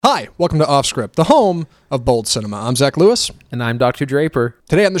Hi, welcome to Offscript, the home of bold cinema. I'm Zach Lewis. And I'm Dr. Draper.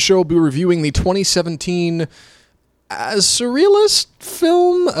 Today on the show, we'll be reviewing the 2017 surrealist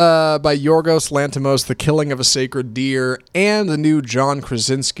film by Yorgos Lanthimos, The Killing of a Sacred Deer, and the new John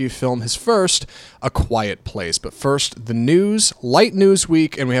Krasinski film, his first, A Quiet Place. But first, the news, light news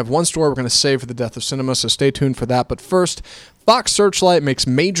week, and we have one story we're going to save for the death of cinema, so stay tuned for that. But first, Fox Searchlight makes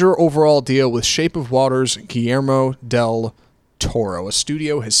major overall deal with Shape of Water's Guillermo del Toro. A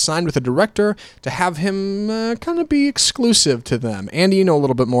studio has signed with a director to have him kind of be exclusive to them. Andy, you know a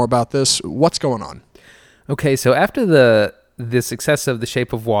little bit more about this. What's going on? Okay, so after the success of The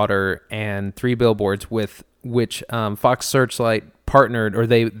Shape of Water and Three Billboards, with which Fox Searchlight partnered, or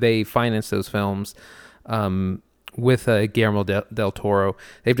they financed those films with Guillermo del Toro,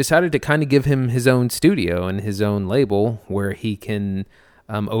 they've decided to kind of give him his own studio and his own label where he can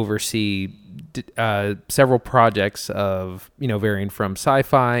oversee several projects of, varying from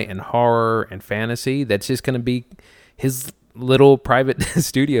sci-fi and horror and fantasy. That's just going to be his little private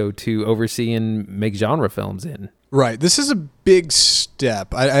studio to oversee and make genre films in. Right. This is a big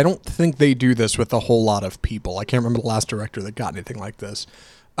step. I don't think they do this with a whole lot of people. I can't remember the last director that got anything like this.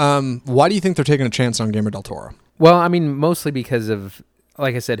 Why do you think they're taking a chance on Guillermo del Toro? Well, I mean, mostly because of,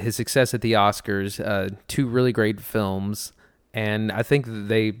 like I said, his success at the Oscars, two really great films, and I think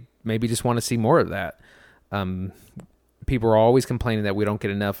they maybe just want to see more of that. People are always complaining that we don't get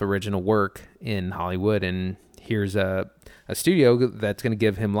enough original work in Hollywood, and here's a studio that's going to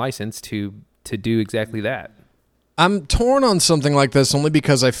give him license to do exactly that. I'm torn on something like this only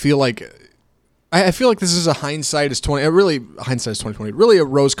because I feel like this is a hindsight is 2020, really a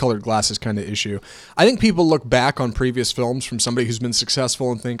rose-colored glasses kind of issue. I think people look back on previous films from somebody who's been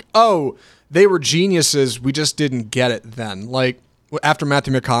successful and think, oh, they were geniuses, we just didn't get it then. Like, after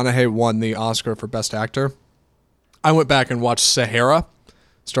Matthew McConaughey won the Oscar for Best Actor, I went back and watched Sahara,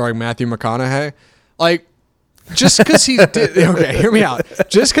 starring Matthew McConaughey. Like, just because he did, okay, hear me out.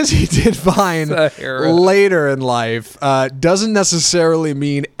 Just because he did fine later in life doesn't necessarily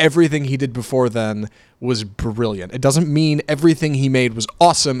mean everything he did before then was brilliant. It doesn't mean everything he made was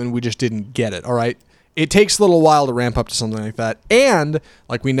awesome and we just didn't get it, all right? It takes a little while to ramp up to something like that. And,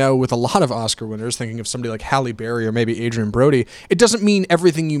 like we know with a lot of Oscar winners, thinking of somebody like Halle Berry or maybe Adrian Brody, it doesn't mean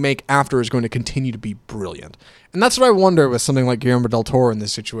everything you make after is going to continue to be brilliant. And that's what I wonder with something like Guillermo del Toro in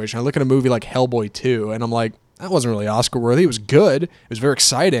this situation. I look at a movie like Hellboy 2, and I'm like, that wasn't really Oscar-worthy. It was good. It was very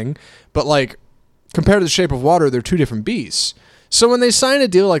exciting. But, like, compared to The Shape of Water, they're two different beasts. So when they sign a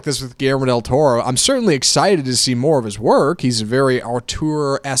deal like this with Guillermo del Toro, I'm certainly excited to see more of his work. He's a very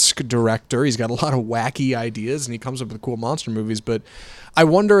auteur-esque director. He's got a lot of wacky ideas, and he comes up with cool monster movies. But I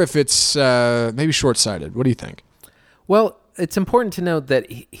wonder if it's maybe short-sighted. What do you think? Well, it's important to note that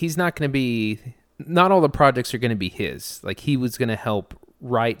he's not going to be... Not all the projects are going to be his. Like, he was going to help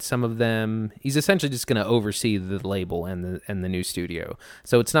write some of them. He's essentially just going to oversee the label and the new studio.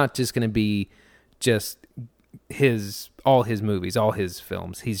 So it's not just going to be just all his movies, all his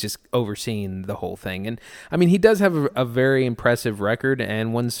films. He's just overseeing the whole thing. And I mean, he does have a very impressive record,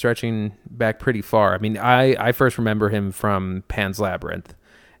 and one stretching back pretty far. I mean, I first remember him from Pan's Labyrinth,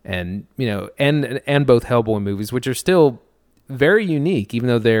 and and both Hellboy movies, which are still very unique, even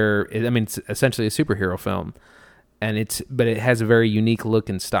though it's essentially a superhero film. But it has a very unique look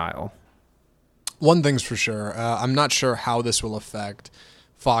and style. One thing's for sure, I'm not sure how this will affect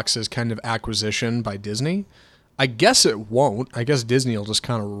Fox's kind of acquisition by Disney. I guess it won't. I guess Disney will just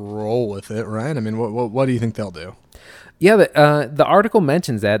kind of roll with it, right? I mean, what do you think they'll do? Yeah, the article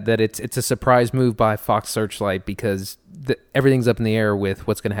mentions that it's a surprise move by Fox Searchlight because everything's up in the air with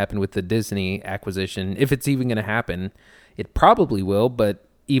what's going to happen with the Disney acquisition. If it's even going to happen, it probably will, but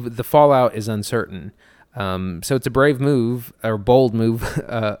even the fallout is uncertain. So it's a brave move or bold move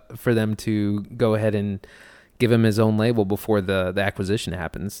for them to go ahead and give him his own label before the acquisition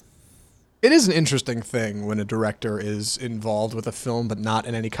happens. It is an interesting thing when a director is involved with a film, but not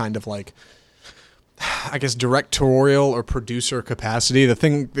in any kind of I guess, directorial or producer capacity. The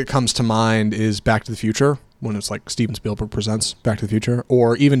thing that comes to mind is Back to the Future, when it's like Steven Spielberg presents Back to the Future,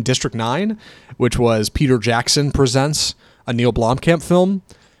 or even District 9, which was Peter Jackson presents a Neil Blomkamp film.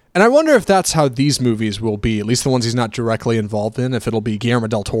 And I wonder if that's how these movies will be, at least the ones he's not directly involved in, if it'll be Guillermo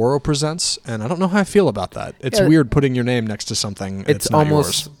del Toro presents. And I don't know how I feel about that. It's weird putting your name next to something it's not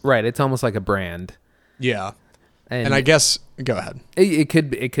almost yours. Right. It's almost like a brand. Yeah. And I guess, go ahead. It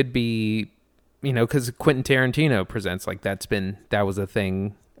could be, because Quentin Tarantino presents, like that was a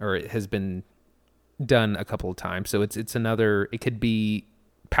thing, or it has been done a couple of times. So it's another, it could be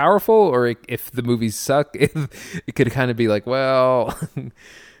powerful, or if the movies suck, it could kind of be like, well...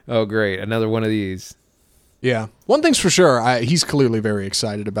 Oh, great. Another one of these. Yeah. One thing's for sure, he's clearly very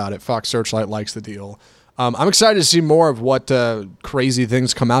excited about it. Fox Searchlight likes the deal. I'm excited to see more of what crazy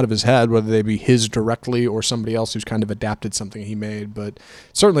things come out of his head, whether they be his directly or somebody else who's kind of adapted something he made. But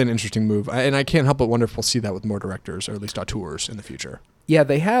certainly an interesting move. And I can't help but wonder if we'll see that with more directors, or at least auteurs in the future. Yeah,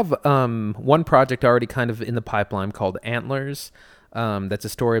 they have one project already kind of in the pipeline called Antlers. That's a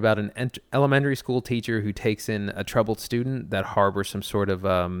story about an elementary school teacher who takes in a troubled student that harbors some sort of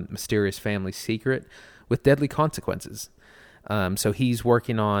mysterious family secret with deadly consequences. So he's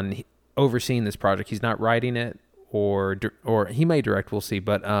working on overseeing this project. He's not writing it, or he may direct. We'll see.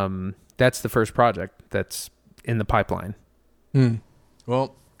 But that's the first project that's in the pipeline.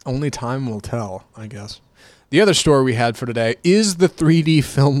 Well, only time will tell, I guess. The other story we had for today is the 3D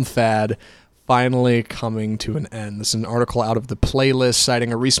film fad finally coming to an end. This is an article out of The Playlist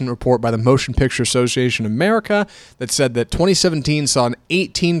citing a recent report by the Motion Picture Association of America that said that 2017 saw an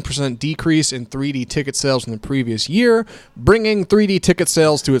 18% decrease in 3D ticket sales from the previous year, bringing 3D ticket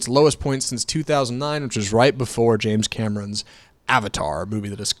sales to its lowest point since 2009, which is right before James Cameron's Avatar, a movie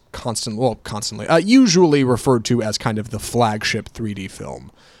that is usually referred to as kind of the flagship 3D film.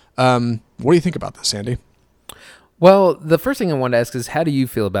 What do you think about this, Andy? Well, the first thing I wanted to ask is, how do you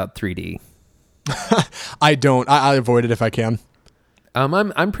feel about 3D? I don't. I avoid it if I can.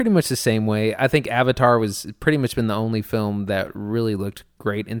 I'm pretty much the same way. I think Avatar was pretty much been the only film that really looked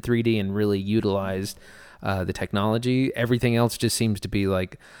great in 3D and really utilized the technology. Everything else just seems to be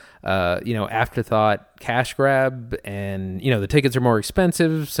like, afterthought cash grab, and the tickets are more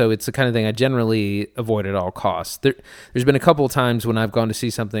expensive, so it's the kind of thing I generally avoid at all costs. There's been a couple of times when I've gone to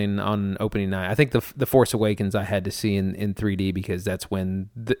see something on opening night. I think the Force Awakens I had to see in 3D because that's when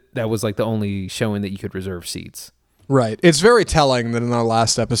that was like the only showing that you could reserve seats. Right. It's very telling that in our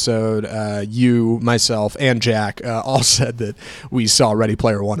last episode, you, myself, and Jack all said that we saw Ready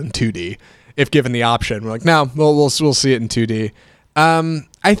Player One in 2D. If given the option, we're like, no, we'll see it in 2D.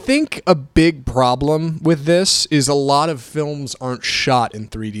 I think a big problem with this is a lot of films aren't shot in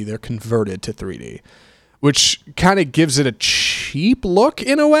 3D. They're converted to 3D, which kind of gives it a cheap look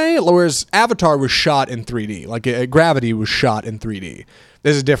in a way, whereas Avatar was shot in 3D. Like Gravity was shot in 3D.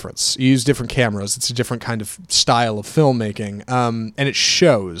 There's a difference. You use different cameras. It's a different kind of style of filmmaking, and it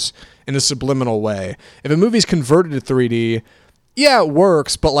shows in a subliminal way. If a movie's converted to 3D, yeah, it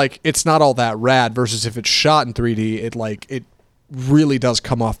works, but like it's not all that rad, versus if it's shot in 3D, it really does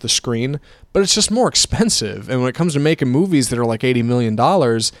come off the screen, but it's just more expensive. And when it comes to making movies that are like $80 million,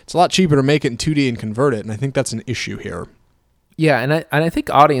 it's a lot cheaper to make it in 2D and convert it. And I think that's an issue here. Yeah, and I think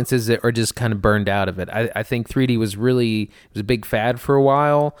audiences are just kind of burned out of it. I think 3D was a big fad for a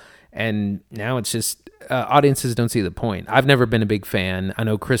while, and now it's just audiences don't see the point. I've never been a big fan. I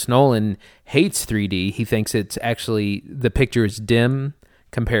know Chris Nolan hates 3D. He thinks it's actually, the picture is dim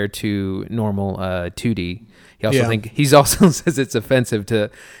compared to normal 2D. He also says it's offensive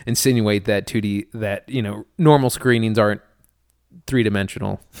to insinuate that 2D, normal screenings aren't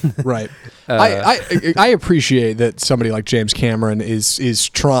three-dimensional. Right. I appreciate that somebody like James Cameron is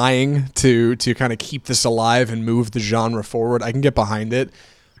trying to kind of keep this alive and move the genre forward. I can get behind it,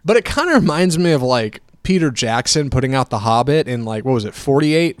 but it kind of reminds me of like Peter Jackson putting out The Hobbit in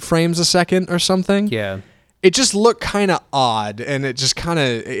 48 frames a second or something. Yeah. It just looked kind of odd, and it just kind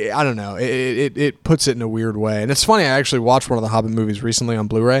of, I don't know, it puts it in a weird way. And it's funny, I actually watched one of the Hobbit movies recently on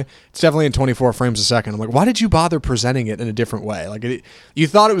Blu-ray. It's definitely in 24 frames a second. I'm like, why did you bother presenting it in a different way? Like, you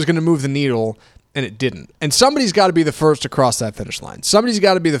thought it was going to move the needle, and it didn't. And somebody's got to be the first to cross that finish line. Somebody's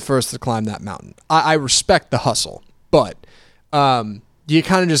got to be the first to climb that mountain. I respect the hustle, but you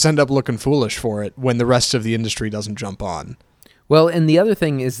kind of just end up looking foolish for it when the rest of the industry doesn't jump on. Well, and the other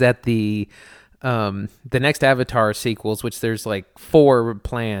thing is that the next Avatar sequels, which there's like 4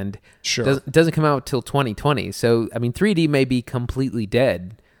 planned, sure, doesn't come out till 2020. So, I mean, 3D may be completely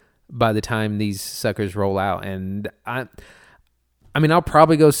dead by the time these suckers roll out. And I mean, I'll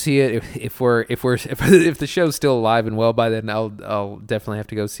probably go see it if the show's still alive and well by then. I'll definitely have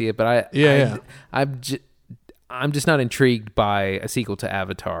to go see it. But I'm just not intrigued by a sequel to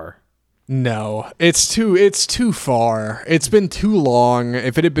Avatar. No, it's too far. It's been too long.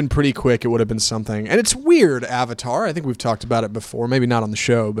 If it had been pretty quick, it would have been something. And it's weird, Avatar. I think we've talked about it before, maybe not on the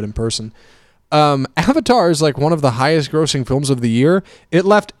show, but in person. Avatar is like one of the highest grossing films of the year. It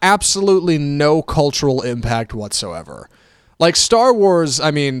left absolutely no cultural impact whatsoever. Like Star Wars,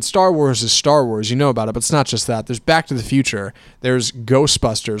 Star Wars is Star Wars, you know about it, but it's not just that. There's Back to the Future, there's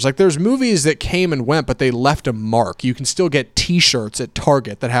Ghostbusters. Like there's movies that came and went, but they left a mark. You can still get t-shirts at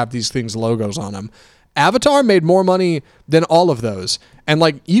Target that have these things logos on them. Avatar made more money than all of those. And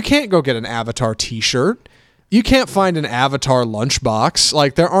like you can't go get an Avatar t-shirt. You can't find an Avatar lunchbox.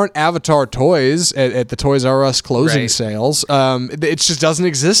 Like, there aren't Avatar toys at the Toys R Us closing sales. It just doesn't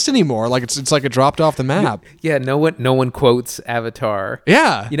exist anymore. Like, it's like it dropped off the map. Yeah, no one quotes Avatar.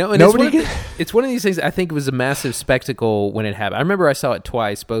 Yeah. You know, and it's one of these things. I think it was a massive spectacle when it happened. I remember I saw it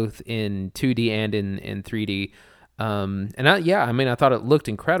twice, both in 2D and in 3D. I thought it looked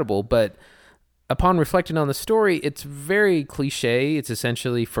incredible, but upon reflecting on the story, it's very cliche. It's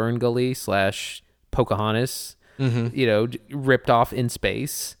essentially Fern Gully / Pocahontas, ripped off in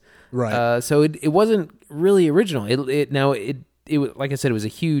space. Right. So it wasn't really original. It like I said, it was a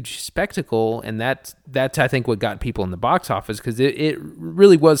huge spectacle, and that's I think what got people in the box office, because it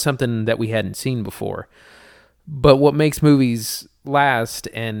really was something that we hadn't seen before. But what makes movies last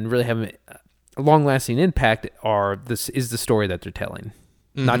and really have a long-lasting impact is the story that they're telling,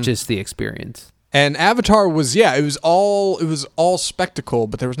 not just the experience. And Avatar was, it was all spectacle,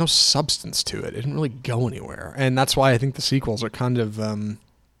 but there was no substance to it. It didn't really go anywhere. And that's why I think the sequels are kind of, I don't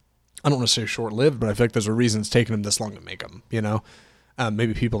want to say short-lived, but I feel like there's a reason it's taken them this long to make them, you know?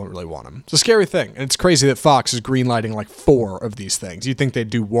 Maybe people don't really want them. It's a scary thing. And it's crazy that Fox is greenlighting like 4 of these things. You'd think they'd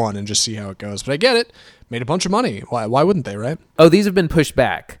do 1 and just see how it goes. But I get it. Made a bunch of money. Why wouldn't they, right? Oh, these have been pushed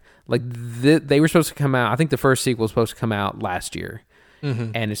back. Like, they were supposed to come out, I think the first sequel was supposed to come out last year.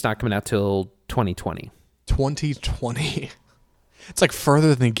 And it's not coming out till 2020. 2020. It's like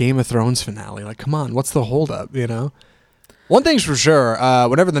further than the Game of Thrones finale. Like, come on, what's the holdup, you know? One thing's for sure,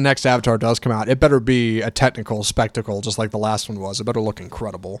 whenever the next Avatar does come out, it better be a technical spectacle, just like the last one was. It better look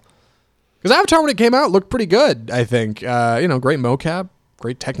incredible. Because Avatar, when it came out, looked pretty good, I think. Great mocap,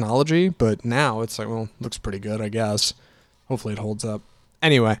 great technology, but now it's like, well, looks pretty good, I guess. Hopefully it holds up.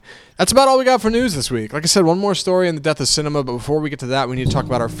 Anyway, that's about all we got for news this week. Like I said, one more story in the death of cinema, but before we get to that, we need to talk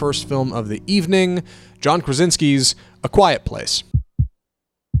about our first film of the evening, John Krasinski's A Quiet Place.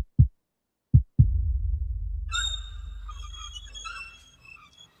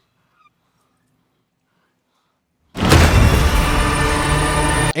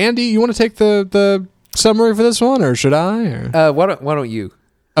 Andy, you want to take the summary for this one, or should I? Or? Why don't you?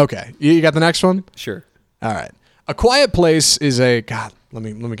 Okay, you got the next one? Sure. All right. A Quiet Place is let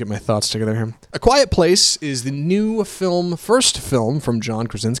me get my thoughts together here. A Quiet Place is the first film from John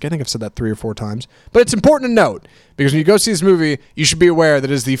Krasinski. I think I've said that 3 or 4 times. But it's important to note, because when you go see this movie, you should be aware that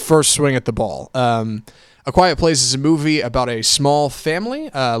it is the first swing at the ball. A Quiet Place is a movie about a small family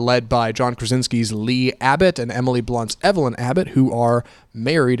led by John Krasinski's Lee Abbott and Emily Blunt's Evelyn Abbott, who are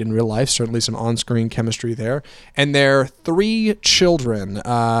married in real life, certainly some on-screen chemistry there, and their 3 children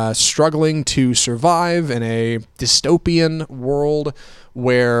struggling to survive in a dystopian world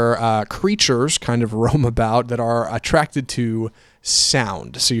where creatures kind of roam about that are attracted to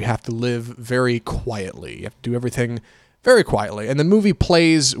sound. So you have to live very quietly. You have to do everything very quietly, and the movie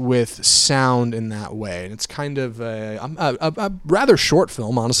plays with sound in that way. And it's kind of a rather short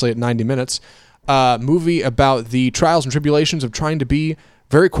film, honestly, at 90 minutes. Movie about the trials and tribulations of trying to be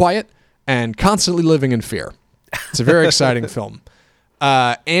very quiet and constantly living in fear. It's a very exciting film.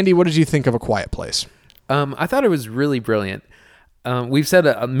 Andy, what did you think of A Quiet Place? I thought it was really brilliant. We've said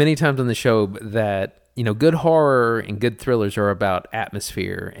many times on the show that good horror and good thrillers are about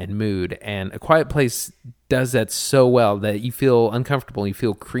atmosphere and mood, and A Quiet Place does that so well that you feel uncomfortable, you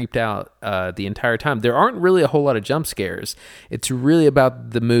feel creeped out the entire time. There aren't really a whole lot of jump scares. It's really about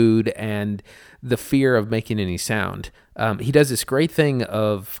the mood and the fear of making any sound. He does this great thing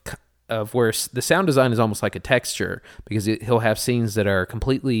of where the sound design is almost like a texture, because he'll have scenes that are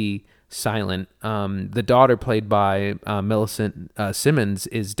completely silent. The daughter, played by Millicent Simmons,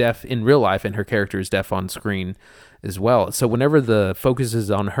 is deaf in real life, and her character is deaf on screen as well. So whenever the focus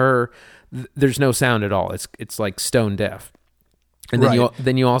is on her, there's no sound at all. It's like stone deaf. And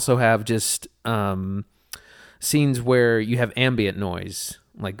then you also have just scenes where you have ambient noise,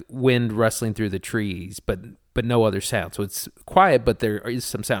 like wind rustling through the trees, but no other sound. So it's quiet, but there is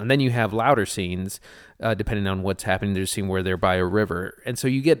some sound. And then you have louder scenes, depending on what's happening. There's a scene where they're by a river, and so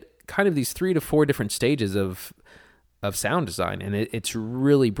you get kind of these 3 to 4 different stages of sound design, and it's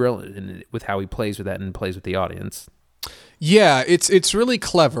really brilliant with how he plays with that and plays with the audience. Yeah, it's really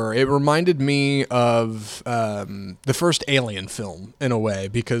clever. It reminded me of the first Alien film in a way,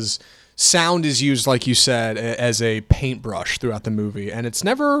 because sound is used, like you said, as a paintbrush throughout the movie, and it's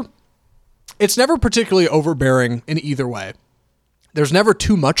never particularly overbearing in either way. There's never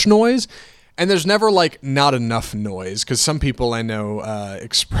too much noise, And there's never like not enough noise, because some people I know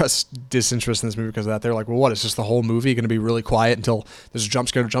express disinterest in this movie because of that. They're like, well, what, is just the whole movie going to be really quiet until there's a jump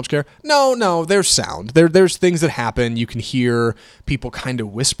scare to jump scare? No, there's sound. There's things that happen. You can hear people kind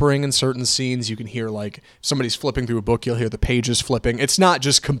of whispering in certain scenes. You can hear like somebody's flipping through a book. You'll hear the pages flipping. It's not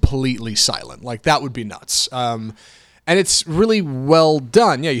just completely silent. Like that would be nuts. And it's really well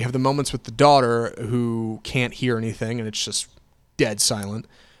done. Yeah, you have the moments with the daughter who can't hear anything and it's just dead silent.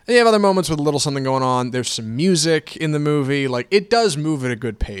 And you have other moments with a little something going on. There's some music in the movie. Like, it does move at a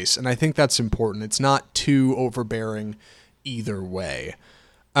good pace, and I think that's important. It's not too overbearing either way.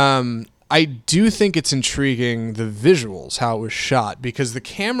 I do think it's intriguing, the visuals, how it was shot, because the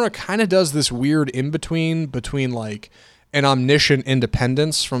camera kind of does this weird in-between between, like, an omniscient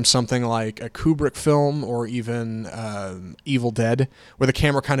independence from something like a Kubrick film or even Evil Dead, where the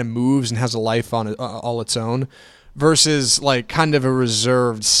camera kind of moves and has a life on it, all its own, versus like kind of a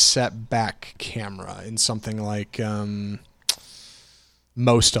reserved set back camera in something like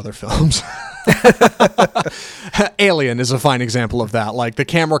most other films. Alien is a fine example of that. Like the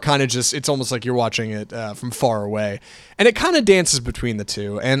camera kind of just, it's almost like you're watching it from far away, and it kind of dances between the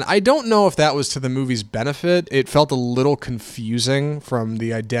two. And I don't know if that was to the movie's benefit. It felt a little confusing from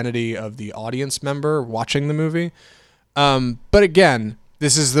the identity of the audience member watching the movie. But again,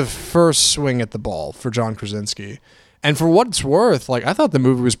 this is the first swing at the ball for John Krasinski. And for what it's worth, like, I thought the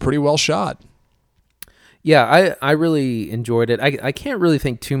movie was pretty well shot. Yeah, I really enjoyed it. I can't really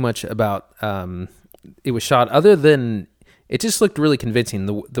think too much about it was shot, other than it just looked really convincing.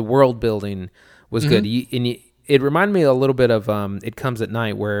 The world building was good. It reminded me a little bit of It Comes at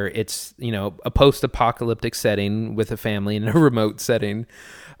Night, where it's, you know, a post-apocalyptic setting with a family in a remote setting.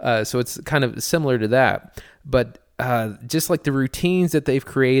 So it's kind of similar to that. But just like the routines that they've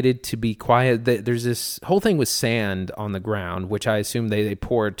created to be quiet, there's this whole thing with sand on the ground, which I assume they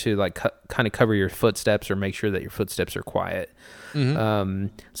pour to like kind of cover your footsteps or make sure that your footsteps are quiet.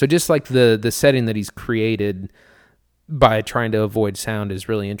 So just like the setting that he's created by trying to avoid sound is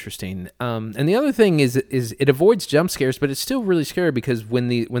really interesting. And the other thing is it avoids jump scares, but it's still really scary because when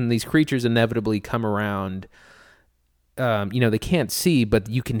these creatures inevitably come around, they can't see, but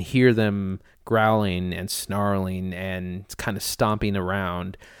you can hear them growling and snarling and kind of stomping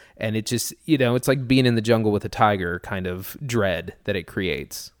around. And it just, it's like being in the jungle with a tiger kind of dread that it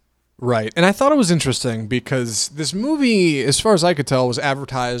creates. Right. And I thought it was interesting because this movie, as far as I could tell, was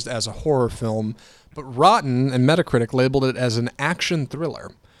advertised as a horror film, but Rotten and Metacritic labeled it as an action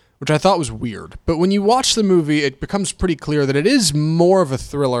thriller, which I thought was weird. But when you watch the movie, it becomes pretty clear that it is more of a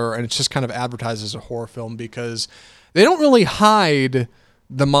thriller, and it's just kind of advertised as a horror film because they don't really hide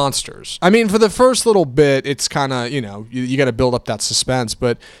the monsters. I mean, for the first little bit, it's kind of, you got to build up that suspense,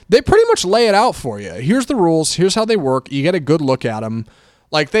 but they pretty much lay it out for you. Here's the rules. Here's how they work. You get a good look at them.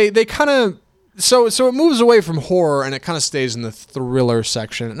 Like, they kind of... So it moves away from horror, and it kind of stays in the thriller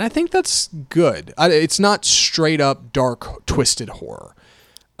section, and I think that's good. It's not straight up dark, twisted horror.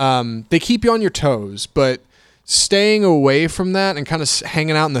 They keep you on your toes, but staying away from that and kind of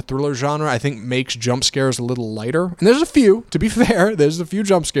hanging out in the thriller genre, I think makes jump scares a little lighter. And there's a few, to be fair, there's a few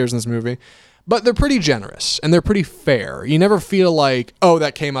jump scares in this movie, but they're pretty generous and they're pretty fair. You never feel like, oh,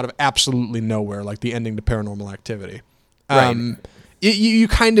 that came out of absolutely nowhere, like the ending to Paranormal Activity. Right. You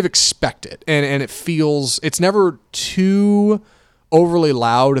kind of expect it, and it feels, it's never too overly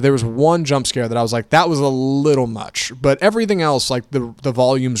loud. There was one jump scare that I was like, that was a little much, but everything else, like the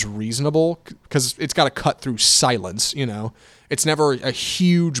volume's reasonable because it's got to cut through silence. It's never a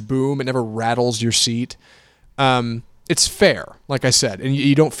huge boom. It never rattles your seat. It's fair, like I said, and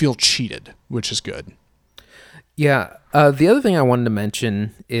you don't feel cheated, which is good. Yeah. The other thing I wanted to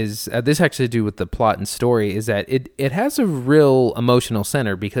mention is this has to do with the plot and story, is that it has a real emotional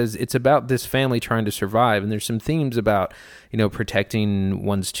center because it's about this family trying to survive, and there's some themes about protecting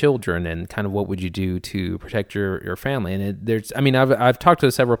one's children and kind of what would you do to protect your family. And I've talked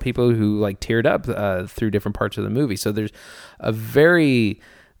to several people who like teared up through different parts of the movie. So there's a very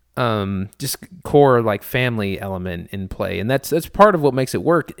just core like family element in play, and that's part of what makes it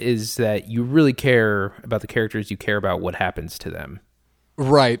work, is that you really care about the characters, you care about what happens to them.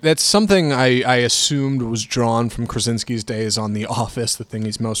 Right. That's something I assumed was drawn from Krasinski's days on The Office, the thing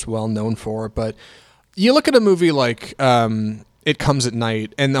he's most well known for. But you look at a movie like It Comes at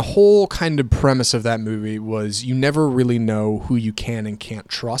Night, and the whole kind of premise of that movie was you never really know who you can and can't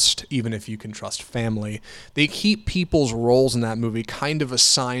trust, even if you can trust family. They keep people's roles in that movie kind of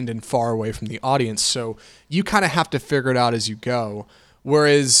assigned and far away from the audience, so you kind of have to figure it out as you go.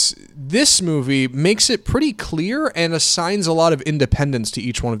 Whereas this movie makes it pretty clear and assigns a lot of independence to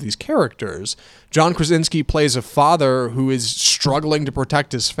each one of these characters. John Krasinski plays a father who is struggling to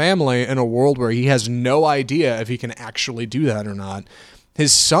protect his family in a world where he has no idea if he can actually do that or not.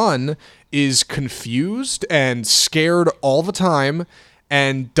 His son is confused and scared all the time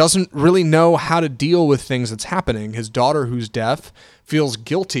and doesn't really know how to deal with things that's happening. His daughter, who's deaf, feels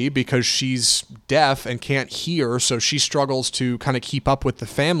guilty because she's deaf and can't hear, so she struggles to kind of keep up with the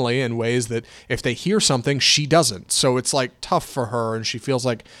family in ways that if they hear something, she doesn't. So it's like tough for her, and she feels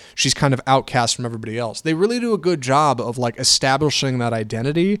like she's kind of outcast from everybody else. They really do a good job of like establishing that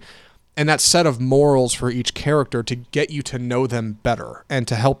identity and that set of morals for each character to get you to know them better and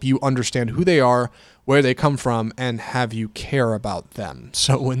to help you understand who they are, where they come from, and have you care about them.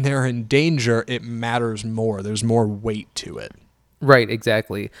 So when they're in danger, it matters more. There's more weight to it. Right,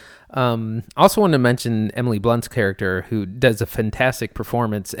 exactly. Also wanted to mention Emily Blunt's character, who does a fantastic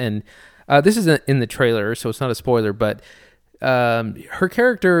performance. And this isn't in the trailer, so it's not a spoiler, but her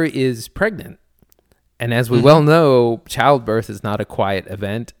character is pregnant. And as we well know, childbirth is not a quiet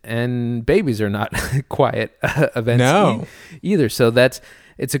event, and babies are not quiet events either. So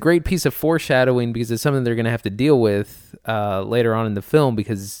it's a great piece of foreshadowing because it's something they're going to have to deal with later on in the film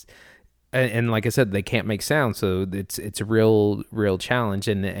because, and like I said, they can't make sound, so it's a real challenge.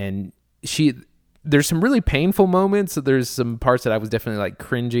 And there's some really painful moments. So there's some parts that I was definitely like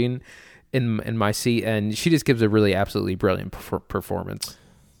cringing in my seat, and she just gives a really absolutely brilliant performance.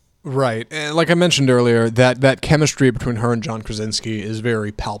 Right. And like I mentioned earlier, that chemistry between her and John Krasinski is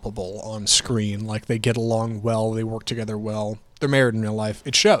very palpable on screen. Like, they get along well, they work together well. They're married in real life.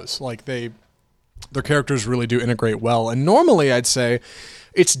 It shows. Like, their characters really do integrate well. And normally, I'd say,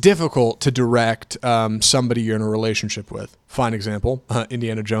 it's difficult to direct somebody you're in a relationship with. Fine example,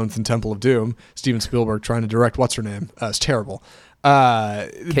 Indiana Jones and Temple of Doom. Steven Spielberg trying to direct what's-her-name. It's terrible. But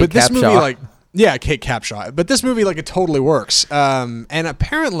this movie, like... Yeah, Kate Capshaw. But this movie, like, it totally works. And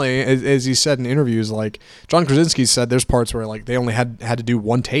apparently, as he said in interviews, like, John Krasinski said there's parts where, like, they only had to do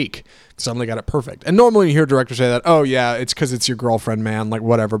one take. Suddenly got it perfect. And normally you hear directors say that, oh, yeah, it's because it's your girlfriend, man, like,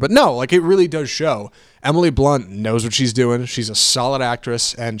 whatever. But no, like, it really does show. Emily Blunt knows what she's doing. She's a solid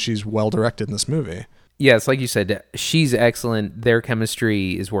actress, and she's well-directed in this movie. Yes, like you said, she's excellent. Their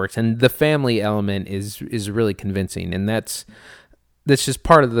chemistry works. And the family element is really convincing. And that's just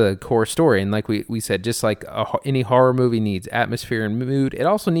part of the core story. And like we said, just like any horror movie needs atmosphere and mood, it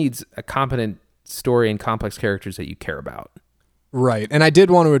also needs a competent story and complex characters that you care about. Right. And I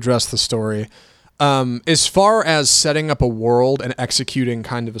did want to address the story. As far as setting up a world and executing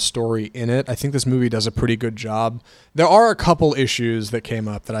kind of a story in it, I think this movie does a pretty good job. There are a couple issues that came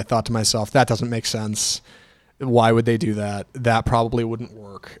up that I thought to myself, that doesn't make sense. Why would they do that? That probably wouldn't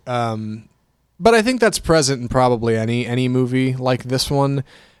work. But I think that's present in probably any movie like this one.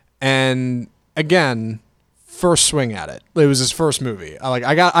 And again, first swing at it. It was his first movie.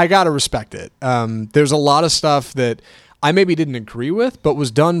 I got to respect it. There's a lot of stuff that I maybe didn't agree with, but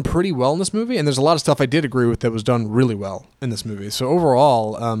was done pretty well in this movie. And there's a lot of stuff I did agree with that was done really well in this movie. So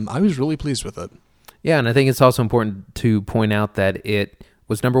overall, I was really pleased with it. Yeah, and I think it's also important to point out that it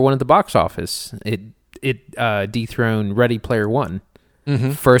was number one at the box office. It dethroned Ready Player One.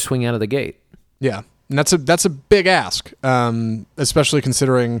 First swing out of the gate. Yeah, and that's a big ask, especially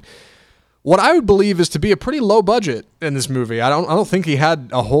considering what I would believe is to be a pretty low budget in this movie. I don't think he had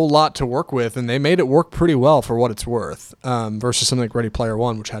a whole lot to work with, and they made it work pretty well for what it's worth, versus something like Ready Player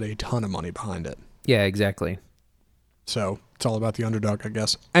One, which had a ton of money behind it. Yeah, exactly. So it's all about the underdog, I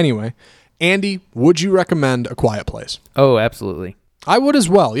guess. Anyway, Andy, would you recommend A Quiet Place? Oh, absolutely. I would as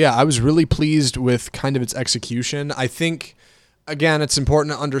well. Yeah, I was really pleased with kind of its execution. I think, again, it's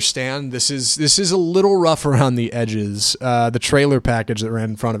important to understand this is a little rough around the edges. The trailer package that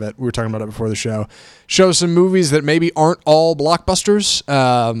ran in front of it, we were talking about it before the show, shows some movies that maybe aren't all blockbusters.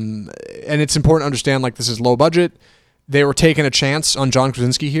 And it's important to understand, like, this is low budget. They were taking a chance on John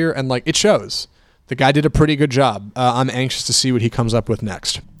Krasinski here, and, like, it shows. The guy did a pretty good job. I'm anxious to see what he comes up with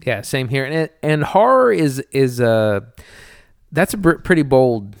next. Yeah, same here. And horror is that's a pretty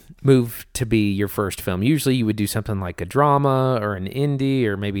bold move to be your first film. Usually you would do something like a drama or an indie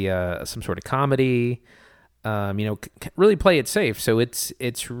or maybe some sort of comedy. Really play it safe. So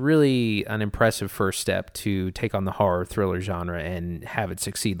it's really an impressive first step to take on the horror thriller genre and have it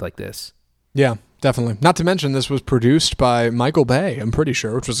succeed like this. Yeah, definitely. Not to mention this was produced by Michael Bay, I'm pretty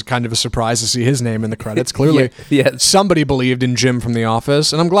sure, which was kind of a surprise to see his name in the credits. Clearly, somebody believed in Jim from The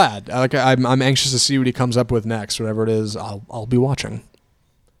Office, and I'm glad. I'm anxious to see what he comes up with next. Whatever it is, I'll be watching.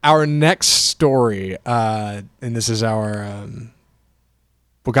 Our next story, and this is our...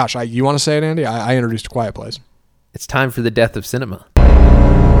 you want to say it, Andy? I introduced A Quiet Place. It's time for the death of cinema.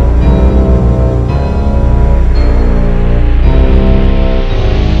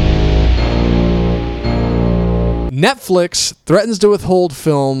 Netflix threatens to withhold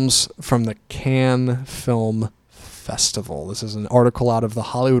films from the Cannes Film Festival. This is an article out of The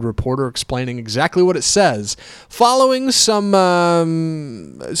Hollywood Reporter explaining exactly what it says. Following some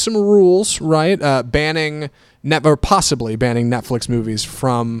rules, right? Possibly banning Netflix movies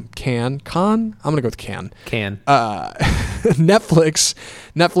from Cannes. I'm going to go with Cannes. Netflix's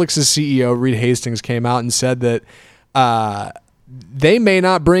CEO, Reed Hastings, came out and said that they may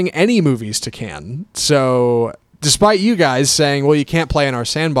not bring any movies to Cannes. So despite you guys saying, well, you can't play in our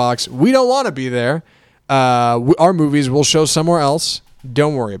sandbox, we don't want to be there. Our movies will show somewhere else.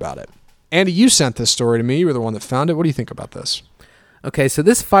 Don't worry about it. Andy, you sent this story to me. You were the one that found it. What do you think about this? Okay, so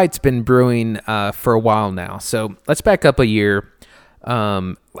this fight's been brewing for a while now. So let's back up a year.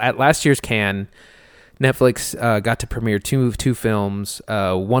 At last year's Cannes, Netflix got to premiere two films.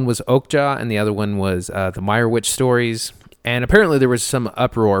 One was Okja, and the other one was the Meyerowitz stories. And apparently there was some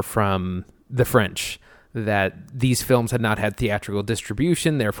uproar from the French that these films had not had theatrical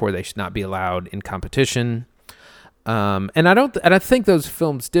distribution, therefore they should not be allowed in competition. And I think those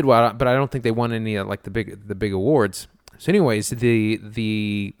films did well, but I don't think they won any like the big awards. So anyways,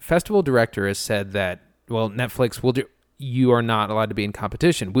 the festival director has said that, well, Netflix you are not allowed to be in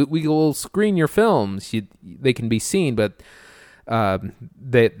competition. We will screen your films. They can be seen, but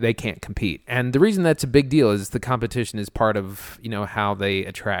they can't compete. And the reason that's a big deal is the competition is part of, how they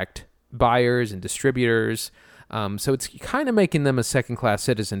attract buyers and distributors. So it's kind of making them a second-class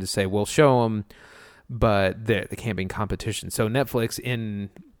citizen to say, we'll show them, but they can't be in competition. So Netflix, in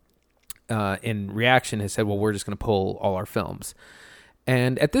reaction, has said, well, we're just going to pull all our films.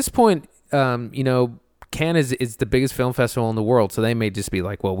 And at this point, Cannes is the biggest film festival in the world, so they may just be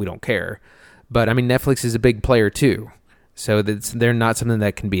like, well, we don't care. But, Netflix is a big player, too. So they're not something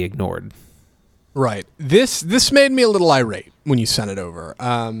that can be ignored. Right. This made me a little irate when you sent it over.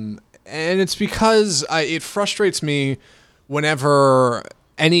 And it's because it frustrates me whenever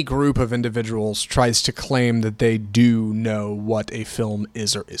any group of individuals tries to claim that they do know what a film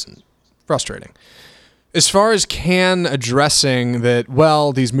is or isn't. Frustrating. As far as Cannes addressing that,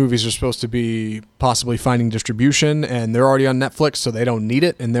 well, these movies are supposed to be possibly finding distribution and they're already on Netflix, so they don't need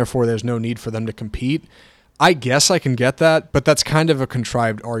it, and therefore there's no need for them to compete. I guess I can get that, but that's kind of a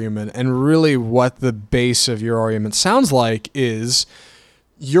contrived argument. And really what the base of your argument sounds like is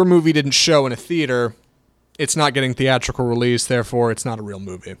your movie didn't show in a theater, it's not getting theatrical release, therefore it's not a real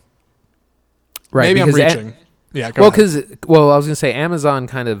movie. Right. Maybe I'm reaching. I was going to say Amazon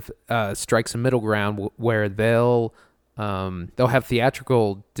kind of strikes a middle ground where they'll have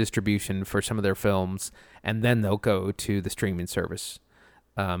theatrical distribution for some of their films, and then they'll go to the streaming service.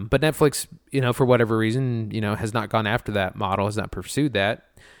 But Netflix, for whatever reason, has not gone after that model, has not pursued that,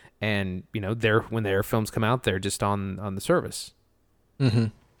 and when their films come out, they're just on the service. Mm-hmm.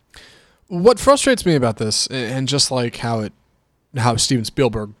 What frustrates me about this, and just like how Steven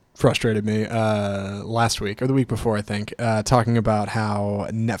Spielberg frustrated me last week or the week before, I think, talking about how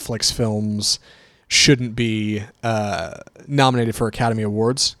Netflix films shouldn't be nominated for Academy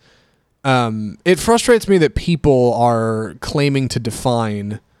Awards. It frustrates me that people are claiming to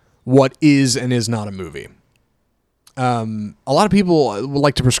define what is and is not a movie. A lot of people would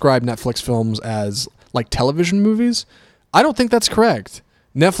like to prescribe Netflix films as like television movies. I don't think that's correct.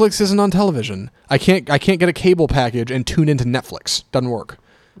 Netflix isn't on television. I can't get a cable package and tune into Netflix. Doesn't work.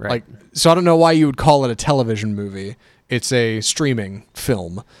 Right. So I don't know why you would call it a television movie. It's a streaming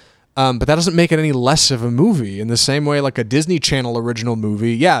film. But that doesn't make it any less of a movie. In the same way, like a Disney Channel original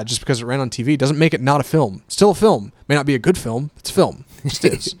movie, just because it ran on TV doesn't make it not a film. It's still a film. May not be a good film. It's a film. It just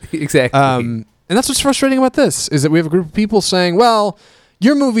is. Exactly. And that's what's frustrating about this, is that we have a group of people saying, well,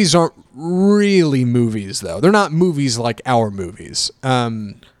 your movies aren't really movies, though. They're not movies like our movies.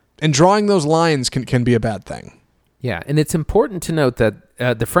 And drawing those lines can be a bad thing. Yeah, and it's important to note that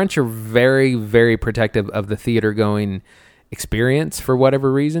the French are very, very protective of the theater-going experience for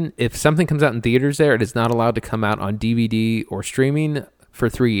whatever reason. If something comes out in theaters there, it is not allowed to come out on DVD or streaming for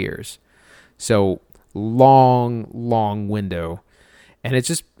 3 years. So long window. And it's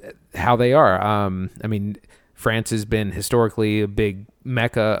just how they are. France has been historically a big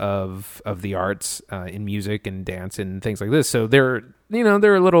mecca of the arts in music and dance and things like this. So they're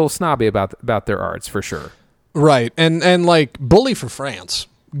a little snobby about their arts for sure. Right. And like, bully for France.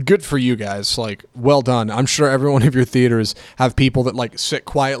 Good for you guys. Like, well done. I'm sure every one of your theaters have people that like sit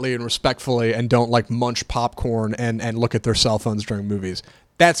quietly and respectfully and don't like munch popcorn and look at their cell phones during movies.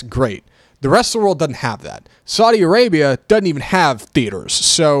 That's great. The rest of the world doesn't have that. Saudi Arabia doesn't even have theaters.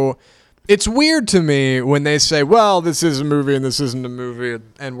 So It's weird to me when they say, well, this is a movie and this isn't a movie,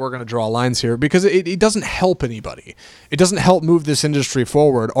 and we're going to draw lines here, because it doesn't help anybody. It doesn't help move this industry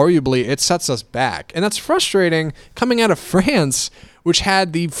forward. Arguably, it sets us back. And that's frustrating coming out of France, which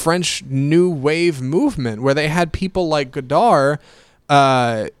had the French New Wave movement, where they had people like Godard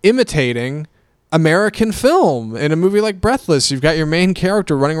imitating American film. In a movie like Breathless, you've got your main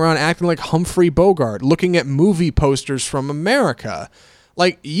character running around acting like Humphrey Bogart, looking at movie posters from America.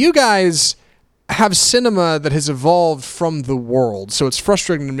 Like, you guys have cinema that has evolved from the world, so it's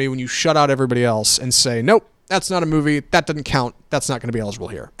frustrating to me when you shut out everybody else and say, nope, that's not a movie, that doesn't count, that's not going to be eligible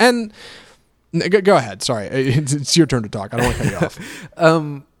here. And go ahead, sorry, it's your turn to talk, I don't want to cut you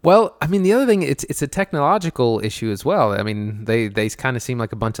off. Well, I mean, the other thing, it's a technological issue as well. I mean, they kind of seem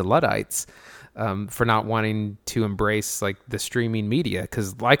like a bunch of Luddites for not wanting to embrace like the streaming media,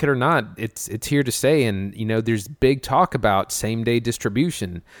 because like it or not, it's here to stay. And there's big talk about same day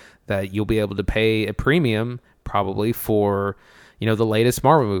distribution, that you'll be able to pay a premium probably for the latest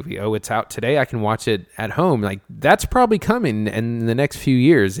Marvel movie. Oh, it's out today, I can watch it at home. Like, that's probably coming in the next few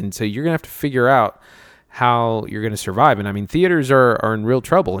years, and so you're gonna have to figure out how you're going to survive. And I mean, theaters are in real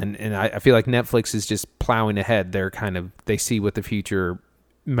trouble, and I feel like Netflix is just plowing ahead. They see what the future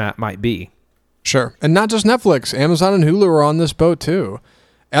might be. Sure. And not just Netflix. Amazon and Hulu are on this boat too.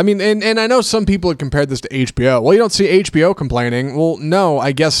 I mean, and I know some people have compared this to HBO. Well, you don't see HBO complaining. Well, no,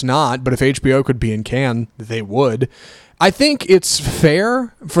 I guess not. But if HBO could be in Cannes, they would. I think it's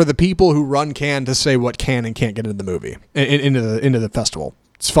fair for the people who run Cannes to say what can and can't get into the movie, into the festival.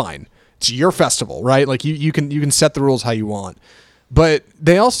 It's fine. It's your festival, right? Like, you can set the rules how you want. But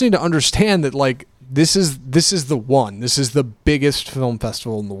they also need to understand that, like, this is the one. This is the biggest film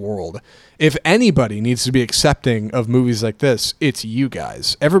festival in the world. If anybody needs to be accepting of movies like this, it's you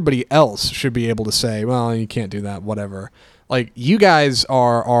guys. Everybody else should be able to say, well, you can't do that, whatever. Like, you guys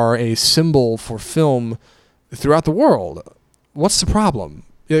are a symbol for film throughout the world. What's the problem?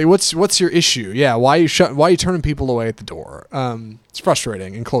 What's your issue? Yeah, why are you turning people away at the door? It's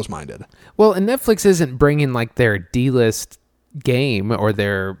frustrating and close-minded. Well, and Netflix isn't bringing like their D-list game or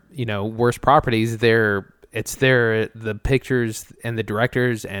their worst properties. It's the pictures and the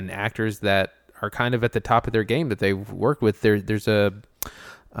directors and actors that are kind of at the top of their game that they've worked with. There's a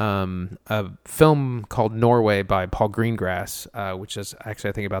film called Norway by Paul Greengrass, which is actually,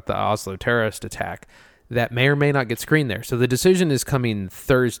 I think, about the Oslo terrorist attack, that may or may not get screened there. So the decision is coming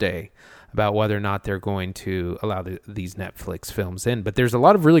Thursday about whether or not they're going to allow these Netflix films in. But there's a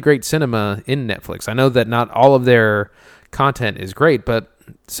lot of really great cinema in Netflix. I know that not all of their content is great, but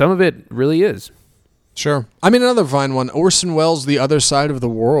some of it really is. Sure. I mean, another fine one, Orson Welles' The Other Side of the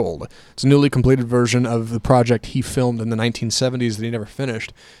World. It's a newly completed version of the project he filmed in the 1970s that he never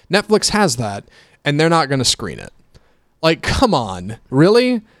finished. Netflix has that, and they're not going to screen it. Like, come on.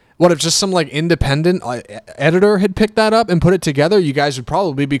 Really? What if just some like independent editor had picked that up and put it together? You guys would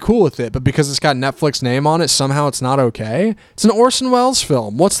probably be cool with it, but because it's got Netflix name on it, somehow it's not okay? It's an Orson Welles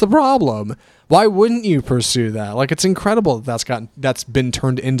film. What's the problem? Why wouldn't you pursue that? Like, it's incredible that's been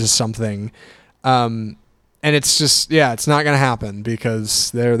turned into something. And it's just, it's not going to happen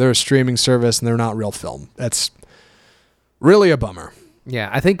because they're a streaming service and they're not real film. That's really a bummer. Yeah,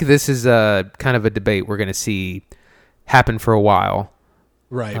 I think this is a kind of a debate we're going to see happen for a while.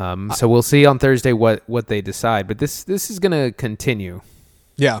 Right. So we'll see on Thursday what they decide, but this is going to continue.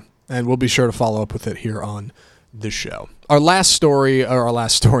 Yeah, and we'll be sure to follow up with it here on the show. Our last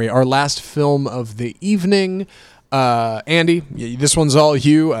film of the evening. Andy, this one's all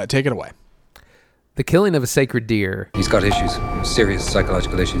you. Take it away. The Killing of a Sacred Deer. He's got issues, serious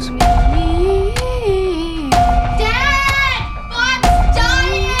psychological issues.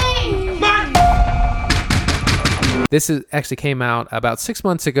 This actually came out about 6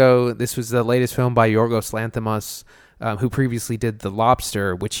 months ago. This was the latest film by Yorgos Lanthimos, who previously did The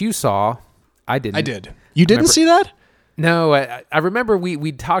Lobster, which you saw. I didn't. I did. You didn't see that? No, I remember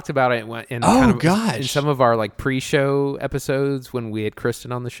we talked about it in in some of our like pre-show episodes when we had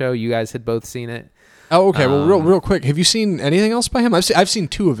Kristen on the show. You guys had both seen it. Oh, okay. Well, real quick, have you seen anything else by him? I've seen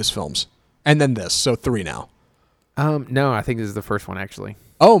 2 of his films, and then this, so 3 now. No, I think this is the first one actually.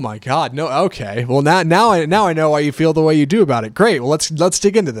 Oh my God! No, okay. Well, now I know why you feel the way you do about it. Great. Well, let's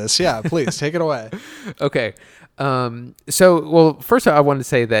dig into this. Yeah, please take it away. Okay. First I wanted to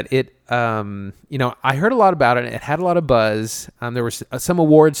say that it, I heard a lot about it. It had a lot of buzz. There was some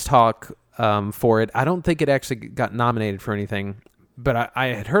awards talk for it. I don't think it actually got nominated for anything, but I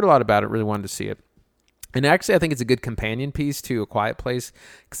had heard a lot about it. Really wanted to see it. And actually, I think it's a good companion piece to A Quiet Place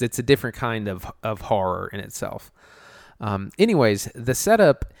because it's a different kind of horror in itself. Anyways, the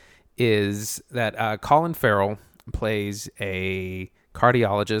setup is that Colin Farrell plays a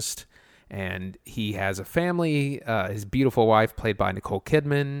cardiologist, and he has a family. His beautiful wife, played by Nicole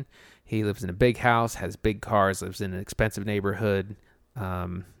Kidman. He lives in a big house, has big cars, lives in an expensive neighborhood.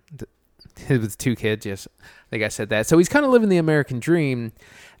 With 2 kids, yes, I think I said that. So he's kind of living the American dream.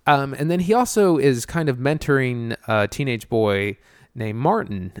 And then he also is kind of mentoring a teenage boy named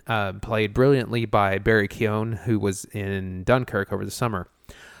Martin, played brilliantly by Barry Keoghan, who was in Dunkirk over the summer.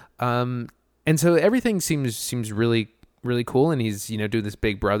 And so everything seems really, really cool, and he's doing this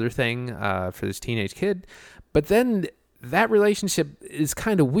big brother thing for this teenage kid. But then that relationship is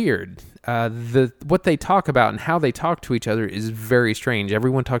kind of weird. What they talk about and how they talk to each other is very strange.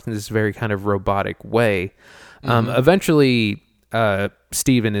 Everyone talks in this very kind of robotic way. Eventually,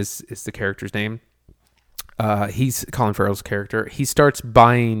 Steven is the character's name. He's Colin Farrell's character. He starts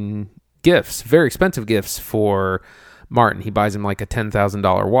buying gifts, very expensive gifts for Martin. He buys him like a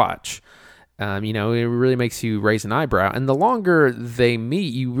 $10,000 watch. It really makes you raise an eyebrow. And the longer they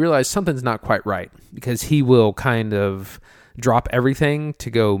meet, you realize something's not quite right, because he will kind of drop everything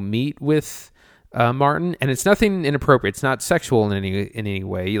to go meet with Martin, and it's nothing inappropriate. It's not sexual in any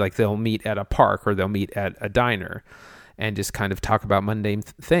way. Like, they'll meet at a park or they'll meet at a diner and just kind of talk about mundane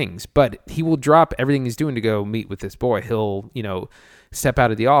things. But he will drop everything he's doing to go meet with this boy. He'll, step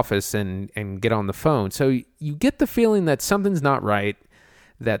out of the office and get on the phone. So you get the feeling that something's not right,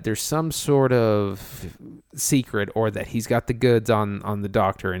 that there's some sort of secret, or that he's got the goods on the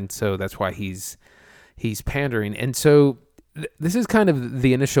doctor, and so that's why he's pandering. And so this is kind of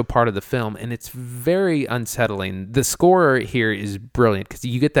the initial part of the film, and it's very unsettling. The score here is brilliant, because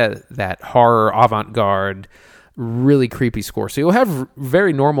you get that horror, avant-garde, really creepy score. So you'll have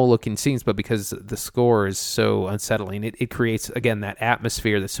very normal looking scenes, but because the score is so unsettling, it creates, again, that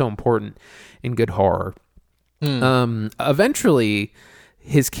atmosphere that's so important in good horror. Eventually,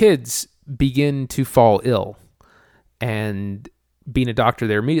 his kids begin to fall ill, and being a doctor,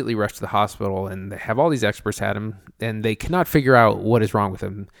 they're immediately rushed to the hospital, and they have all these experts at him, and they cannot figure out what is wrong with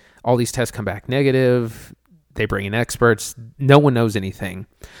him. All these tests come back negative. They bring in experts. No one knows anything.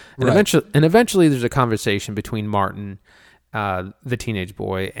 And eventually there's a conversation between Martin, the teenage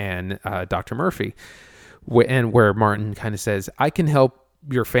boy, and Dr. Murphy, where Martin kind of says, I can help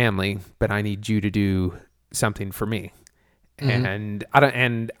your family, but I need you to do something for me. And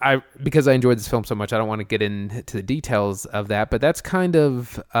I because I enjoyed this film so much, I don't want to get into the details of that, but that's kind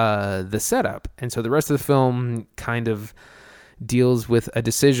of the setup. And so the rest of the film kind of deals with a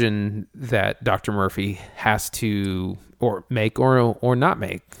decision that Dr. Murphy has to make or not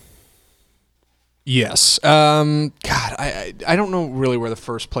make. Yes. God, I don't know really where the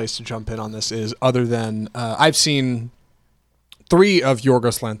first place to jump in on this is, other than I've seen 3 of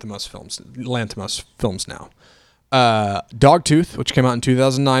Yorgos Lanthimos films now. Dogtooth, which came out in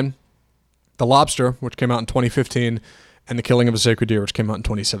 2009, The Lobster, which came out in 2015, and The Killing of a Sacred Deer, which came out in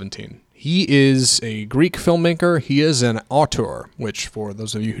 2017. He is a Greek filmmaker. He is an auteur, which, for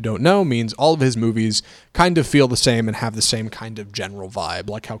those of you who don't know, means all of his movies kind of feel the same and have the same kind of general vibe,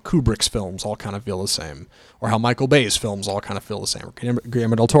 like how Kubrick's films all kind of feel the same, or how Michael Bay's films all kind of feel the same, or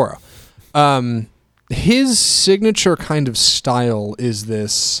Guillermo del Toro. His signature kind of style is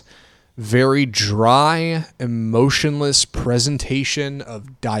this very dry, emotionless presentation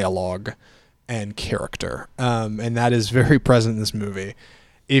of dialogue and character. And that is very present in this movie.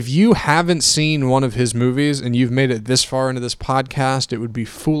 If you haven't seen one of his movies and you've made it this far into this podcast, it would be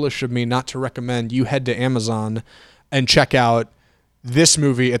foolish of me not to recommend you head to Amazon and check out this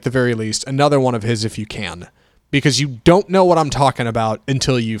movie at the very least, another one of his if you can, because you don't know what I'm talking about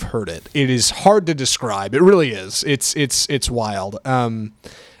until you've heard it. It is hard to describe. It really is. It's wild. And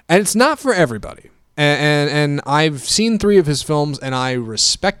it's not for everybody. And I've seen 3 of his films, and I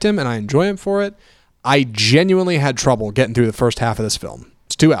respect him and I enjoy him for it. I genuinely had trouble getting through the first half of this film.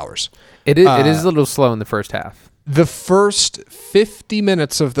 It's 2 hours. It is a little slow in the first half. The first 50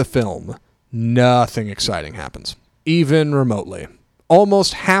 minutes of the film, nothing exciting happens, even remotely.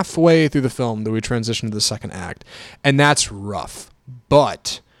 Almost halfway through the film do we transition to the second act, and that's rough.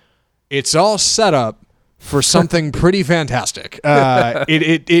 But it's all set up for something pretty fantastic.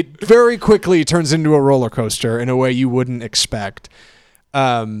 It very quickly turns into a roller coaster in a way you wouldn't expect,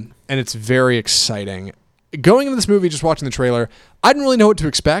 and it's very exciting. Going into this movie, just watching the trailer, I didn't really know what to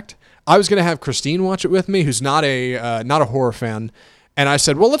expect. I was going to have Christine watch it with me, who's not a horror fan, and I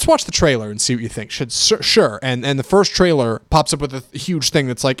said, well, let's watch the trailer and see what you think. Sure. And the first trailer pops up with a huge thing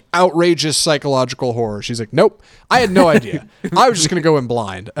that's like outrageous psychological horror. She's like, nope, I had no idea. I was just going to go in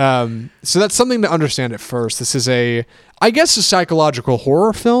blind. So that's something to understand at first. This is a psychological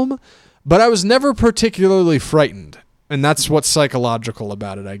horror film, but I was never particularly frightened. And that's what's psychological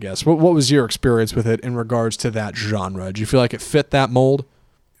about it, I guess. What was your experience with it in regards to that genre? Do you feel like it fit that mold?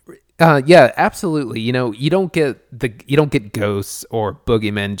 Yeah, absolutely. You don't get ghosts or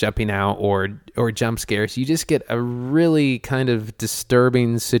boogeymen jumping out or jump scares. You just get a really kind of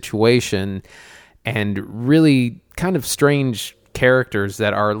disturbing situation and really kind of strange characters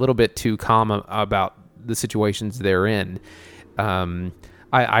that are a little bit too calm about the situations they're in.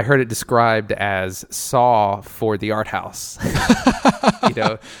 I heard it described as Saw for the art house.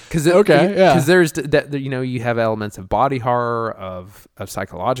 Because there's that, you have elements of body horror, of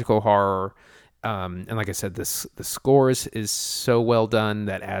psychological horror, and like I said, the score is so well done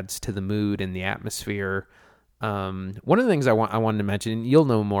that adds to the mood and the atmosphere. One of the things I wanted to mention, and you'll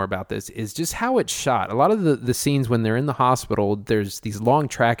know more about this, is just how it's shot. A lot of the scenes when they're in the hospital, there's these long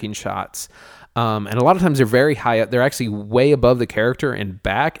tracking shots. And a lot of times they're very high up. They're actually way above the character and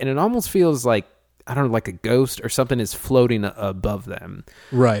back. And it almost feels like, I don't know, like a ghost or something is floating above them.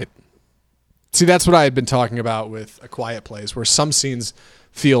 Right. See, that's what I had been talking about with A Quiet Place, where some scenes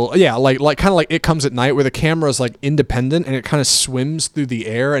feel, like kind of like It Comes at Night, where the camera is like independent and it kind of swims through the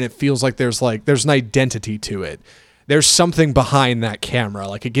air and it feels like there's an identity to it. There's something behind that camera.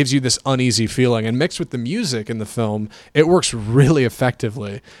 Like, it gives you this uneasy feeling. And mixed with the music in the film, it works really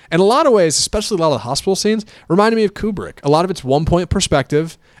effectively. In a lot of ways, especially a lot of the hospital scenes, reminded me of Kubrick. A lot of it's one-point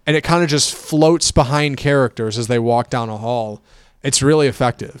perspective, and it kind of just floats behind characters as they walk down a hall. It's really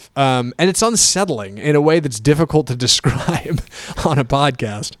effective. And it's unsettling in a way that's difficult to describe on a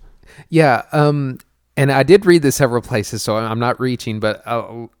podcast. Yeah, and I did read this several places, so I'm not reaching, but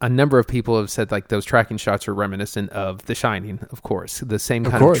a number of people have said like those tracking shots are reminiscent of The Shining, of course. The same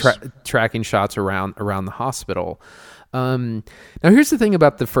kind of tracking shots around the hospital. Now, here's the thing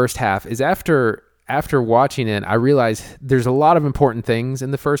about the first half is after watching it, I realized there's a lot of important things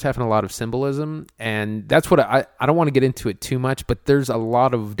in the first half and a lot of symbolism, and that's what I don't want to get into it too much, but there's a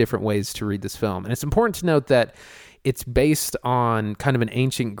lot of different ways to read this film. And it's important to note that it's based on kind of an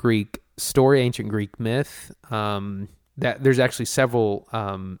ancient Greek story, ancient Greek myth. That there's actually several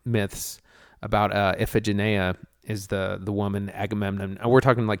myths about Iphigenia is the woman, Agamemnon. And we're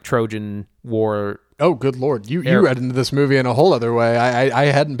talking like Trojan War. Oh, good Lord. You read into this movie in a whole other way. I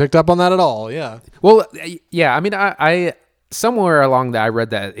hadn't picked up on that at all. Yeah. Well, yeah. I mean, I somewhere along that I read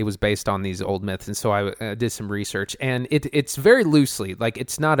that it was based on these old myths, and so I did some research, and it's very loosely, like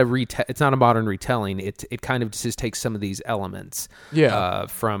it's not a modern retelling. It kind of just takes some of these elements,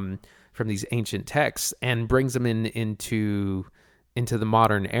 from these ancient texts and brings them into the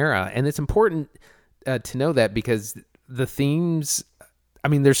modern era. And it's important to know that because the themes, I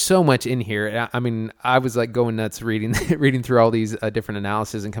mean, there's so much in here. I mean, I was like going nuts reading through all these different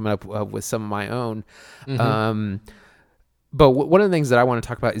analyses and coming up with some of my own. Mm-hmm. But one of the things that I want to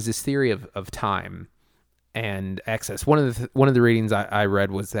talk about is this theory of time and excess. One of the readings I read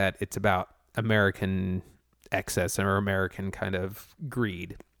was that it's about American excess or American kind of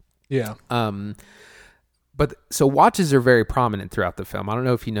greed. Yeah. But so watches are very prominent throughout the film. I don't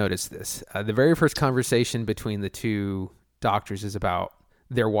know if you noticed this. The very first conversation between the two doctors is about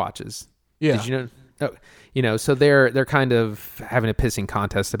their watches. Yeah. Did you know? Oh, so they're kind of having a pissing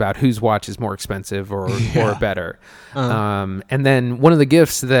contest about whose watch is more expensive or better. Uh-huh. And then one of the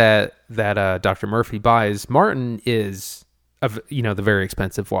gifts that Dr. Murphy buys Martin is the very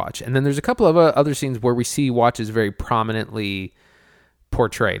expensive watch. And then there's a couple of other scenes where we see watches very prominently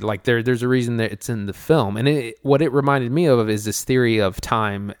portrayed. Like there's a reason that it's in the film. And what it reminded me of is this theory of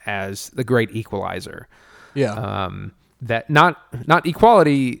time as the great equalizer. Yeah. That not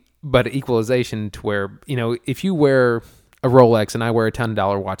equality, but equalization, to where, if you wear a Rolex and I wear a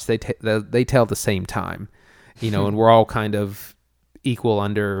 $10 watch, they tell the same time, and we're all kind of equal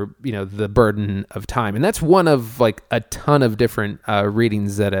under, the burden of time. And that's one of like a ton of different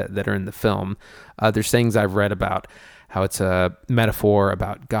readings that are in the film. There's things I've read about how it's a metaphor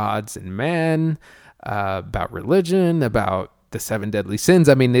about gods and man, about religion, about the 7 deadly sins.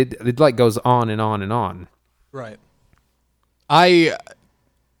 I mean, it like goes on and on and on. Right.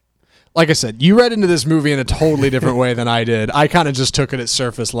 Like I said, you read into this movie in a totally different way than I did. I kind of just took it at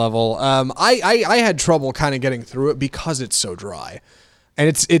surface level. I had trouble kind of getting through it because it's so dry. And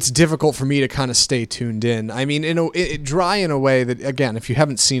it's difficult for me to kind of stay tuned in. I mean, dry in a way that, again, if you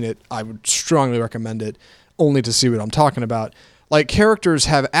haven't seen it, I would strongly recommend it only to see what I'm talking about. Like, characters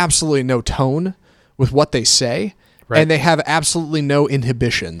have absolutely no tone with what they say. Right. And they have absolutely no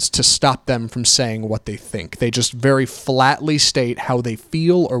inhibitions to stop them from saying what they think. They just very flatly state how they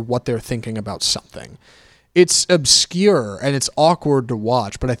feel or what they're thinking about something. It's obscure and it's awkward to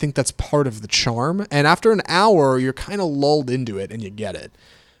watch, but I think that's part of the charm. And after an hour, you're kind of lulled into it and you get it.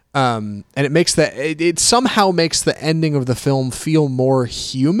 And it makes it somehow makes the ending of the film feel more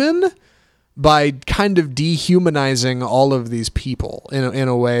human, by kind of dehumanizing all of these people in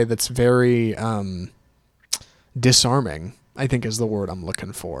a way that's very disarming, I think is the word I'm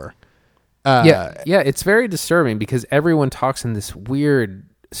looking for. Yeah, it's very disturbing because everyone talks in this weird,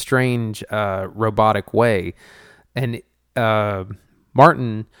 strange, robotic way. And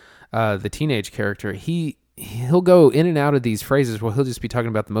Martin, the teenage character, he'll go in and out of these phrases where he'll just be talking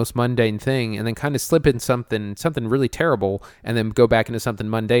about the most mundane thing and then kind of slip in something really terrible and then go back into something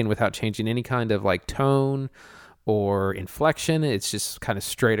mundane without changing any kind of like tone or inflection. It's just kind of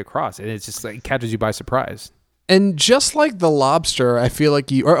straight across, and it's just like catches you by surprise. And just like The Lobster, I feel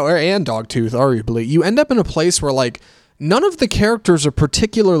like and Dogtooth, arguably, you end up in a place where like none of the characters are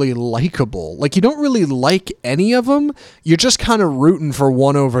particularly likable. Like you don't really like any of them. You're just kind of rooting for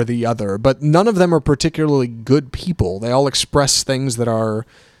one over the other, but none of them are particularly good people. They all express things that are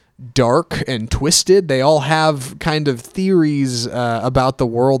dark and twisted. They all have kind of theories about the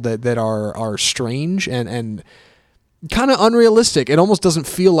world that are strange and kind of unrealistic. It almost doesn't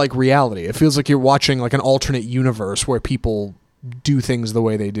feel like reality. It feels like you're watching like an alternate universe where people do things the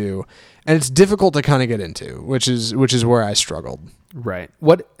way they do, and it's difficult to kind of get into, which is where I struggled. Right.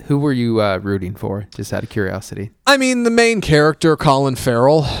 Who were you rooting for, just out of curiosity? I mean, the main character, Colin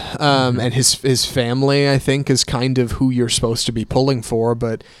Farrell, and his family, I think, is kind of who you're supposed to be pulling for,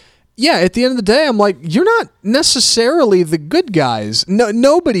 but yeah, at the end of the day, I'm like, you're not necessarily the good guys. No,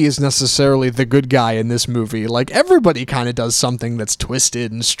 nobody is necessarily the good guy in this movie. Like, everybody kind of does something that's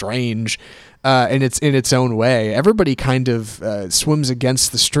twisted and strange, and it's in its own way. Everybody kind of swims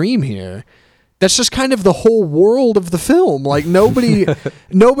against the stream here. That's just kind of the whole world of the film. Like, nobody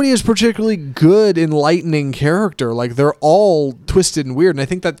is particularly good, enlightening character. Like, they're all twisted and weird, and I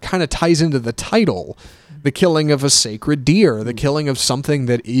think that kind of ties into the title. The killing of a sacred deer, the killing of something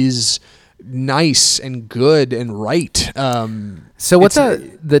that is nice and good and right. So what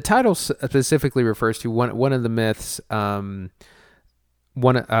the title specifically refers to, one of the myths,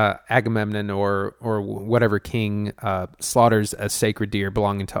 Agamemnon or whatever king slaughters a sacred deer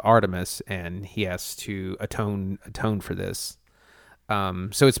belonging to Artemis, and he has to atone for this.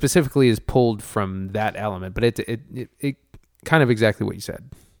 So it specifically is pulled from that element, but it kind of exactly what you said.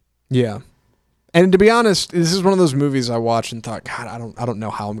 Yeah. And to be honest, this is one of those movies I watched and thought, God, I don't know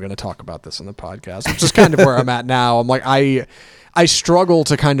how I'm going to talk about this on the podcast. Which is kind of where I'm at now. I'm like, I struggle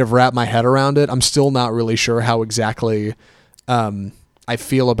to kind of wrap my head around it. I'm still not really sure how exactly I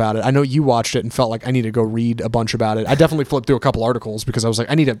feel about it. I know you watched it and felt like I need to go read a bunch about it. I definitely flipped through a couple articles because I was like,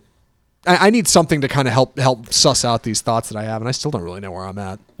 I need something to kind of help suss out these thoughts that I have, and I still don't really know where I'm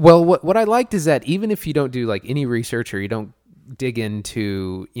at. Well, what I liked is that even if you don't do like any research or you don't dig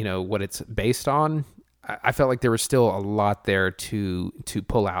into, what it's based on, I felt like there was still a lot there to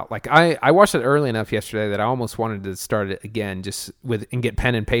pull out. Like I watched it early enough yesterday that I almost wanted to start it again and get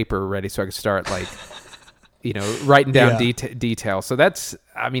pen and paper ready so I could start like, writing down detail. So that's,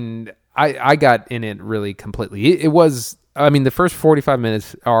 I got in it really completely. It was, the first 45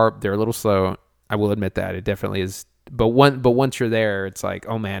 minutes they're a little slow. I will admit that it definitely is. But once you're there, it's like,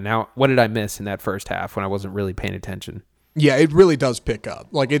 oh man, now what did I miss in that first half when I wasn't really paying attention? Yeah, it really does pick up.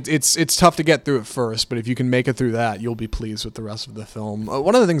 Like it's tough to get through at first, but if you can make it through that, you'll be pleased with the rest of the film.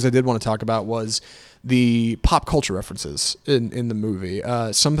 One of the things I did want to talk about was the pop culture references in the movie.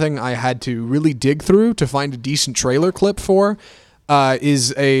 Something I had to really dig through to find a decent trailer clip for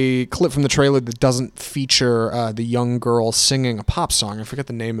is a clip from the trailer that doesn't feature the young girl singing a pop song. I forget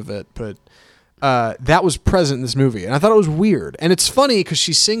the name of it, but that was present in this movie, and I thought it was weird. And it's funny because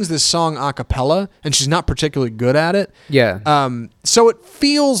she sings this song a cappella, and she's not particularly good at it. Yeah. So it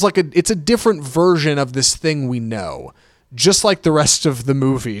feels like it's a different version of this thing we know, just like the rest of the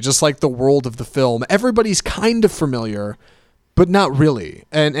movie, just like the world of the film. Everybody's kind of familiar, but not really.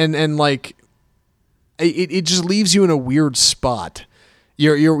 And like, it just leaves you in a weird spot.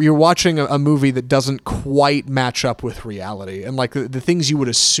 You're watching a movie that doesn't quite match up with reality, and like the things you would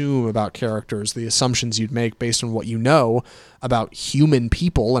assume about characters, the assumptions you'd make based on what you know about human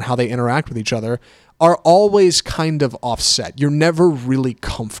people and how they interact with each other are always kind of offset. You're never really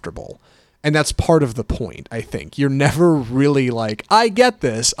comfortable, and that's part of the point, I think. You're never really like, I get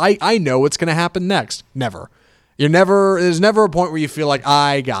this. I know what's going to happen next. Never. There's never a point where you feel like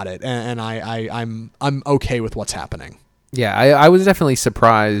I got it, and I'm okay with what's happening. Yeah, I was definitely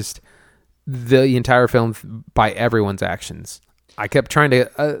surprised the entire film by everyone's actions. I kept trying to.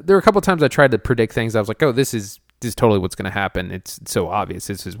 There were a couple of times I tried to predict things. I was like, "Oh, this is totally what's going to happen. It's so obvious.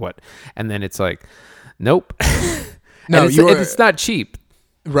 This is what." And then it's like, "Nope." No, it's not cheap.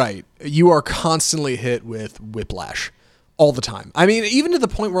 Right. You are constantly hit with whiplash all the time. I mean, even to the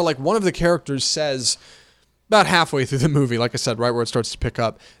point where like one of the characters says, about halfway through the movie, like I said, right where it starts to pick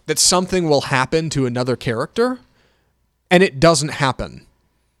up, that something will happen to another character, and it doesn't happen.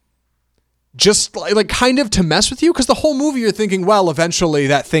 Just like kind of to mess with you, because the whole movie you're thinking, well, eventually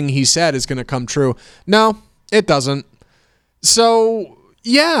that thing he said is going to come true. No, it doesn't. So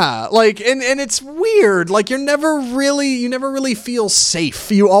yeah, like, and it's weird. Like you never really feel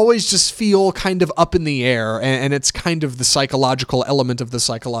safe. You always just feel kind of up in the air, and it's kind of the psychological element of the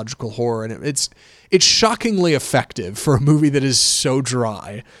psychological horror, and it's shockingly effective for a movie that is so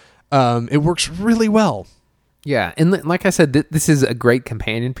dry. It works really well. Yeah, and like I said, this is a great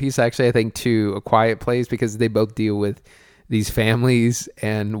companion piece, actually, I think, to A Quiet Place, because they both deal with these families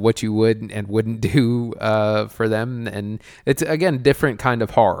and what you would and wouldn't do for them. And it's, again, different kind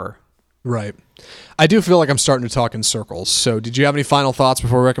of horror. Right. I do feel like I'm starting to talk in circles. So did you have any final thoughts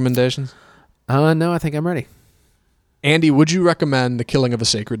before recommendations? No, I think I'm ready. Andy, would you recommend The Killing of a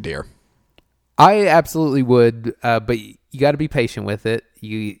Sacred Deer? I absolutely would, but you got to be patient with it.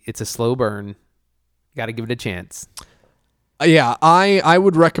 It's a slow burn. You got to give it a chance. Yeah, I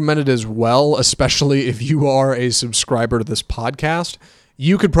would recommend it as well, especially if you are a subscriber to this podcast.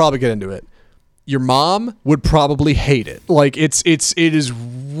 You could probably get into it. Your mom would probably hate it. Like it is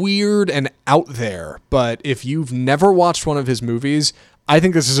weird and out there, but if you've never watched one of his movies, I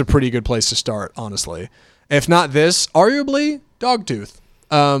think this is a pretty good place to start, honestly. If not this, arguably Dogtooth.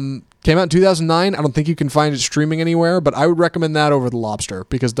 Came out in 2009. I don't think you can find it streaming anywhere, but I would recommend that over The Lobster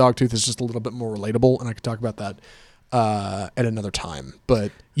because Dogtooth is just a little bit more relatable, and I could talk about that at another time.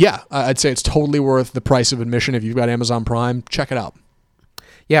 But yeah, I'd say it's totally worth the price of admission if you've got Amazon Prime. Check it out.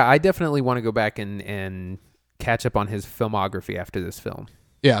 Yeah, I definitely want to go back and catch up on his filmography after this film.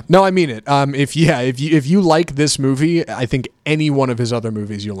 Yeah, no, I mean it. If you like this movie, I think any one of his other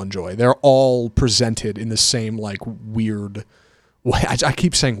movies you'll enjoy. They're all presented in the same like weird way. I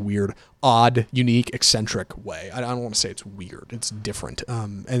keep saying weird, odd, unique, eccentric way. I don't want to say it's weird. It's different.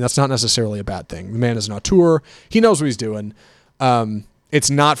 And that's not necessarily a bad thing. The man is an auteur. He knows what he's doing.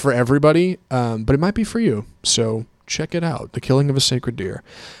 It's not for everybody, but it might be for you. So check it out. The Killing of a Sacred Deer.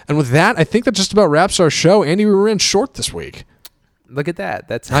 And with that, I think that just about wraps our show. Andy, we ran short this week. Look at that.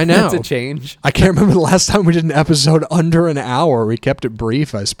 I know. That's a change. I can't remember the last time we did an episode under an hour. We kept it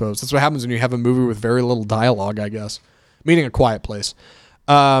brief, I suppose. That's what happens when you have a movie with very little dialogue, I guess. Meaning A Quiet Place.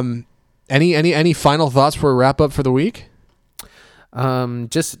 Any final thoughts before we wrap up for the week?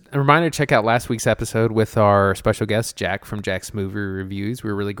 Just a reminder, check out last week's episode with our special guest, Jack from Jack's Movie Reviews.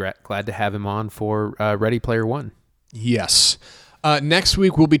 We were really glad to have him on for Ready Player One. Yes. Next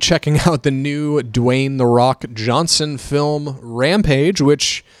week, we'll be checking out the new Dwayne "The Rock" Johnson film, Rampage,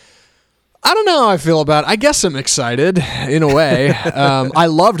 which I don't know how I feel about. I guess I'm excited in a way. I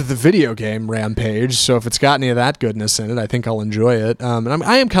loved the video game Rampage, so if it's got any of that goodness in it, I think I'll enjoy it. And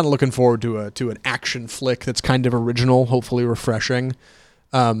I am kind of looking forward to an action flick that's kind of original, hopefully refreshing.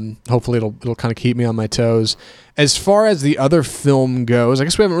 Hopefully it'll kind of keep me on my toes. As far as the other film goes, I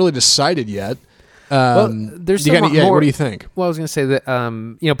guess we haven't really decided yet. There's more. What do you think? Well, I was going to say that part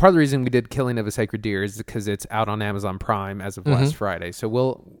of the reason we did Killing of a Sacred Deer is because it's out on Amazon Prime as of last Friday. So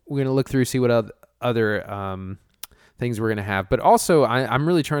we're going to look through, see what other things we're going to have. But also, I'm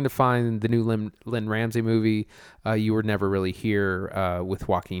really trying to find the new Lynn Ramsey movie, You Were Never Really Here, with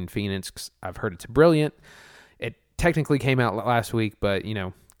Joaquin Phoenix. I've heard it's brilliant. It technically came out last week, but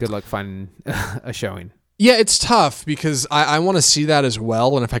good luck finding a showing. Yeah, it's tough because I want to see that as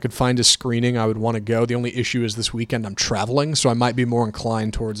well, and if I could find a screening, I would want to go. The only issue is this weekend I'm traveling, so I might be more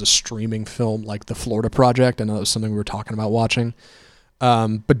inclined towards a streaming film like The Florida Project. I know that was something we were talking about watching.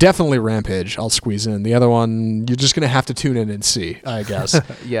 But definitely Rampage, I'll squeeze in. The other one, you're just going to have to tune in and see, I guess.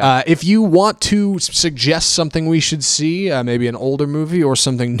 Yeah. If you want to suggest something we should see, maybe an older movie or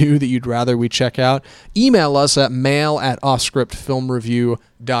something new that you'd rather we check out, email us at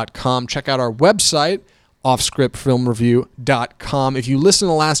mail@offscriptfilmreview.com. Check out our website, offscriptfilmreview.com. If you listen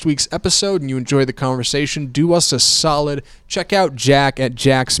to last week's episode and you enjoyed the conversation, do us a solid. Check out Jack at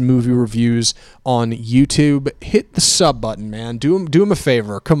Jack's Movie Reviews on YouTube. Hit the sub button, man. Do him a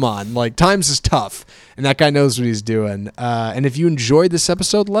favor. Come on. Like, times is tough, and that guy knows what he's doing. And if you enjoyed this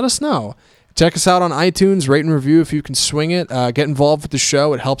episode, let us know. Check us out on iTunes, rate and review if you can swing it. Get involved with the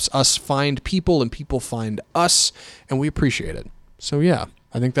show. It helps us find people, and people find us, and we appreciate it. So, yeah.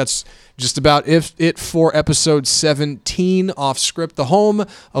 I think that's just about it for episode 17 Off Script, the home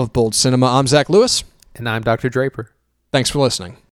of Bold Cinema. I'm Zach Lewis. And I'm Dr. Draper. Thanks for listening.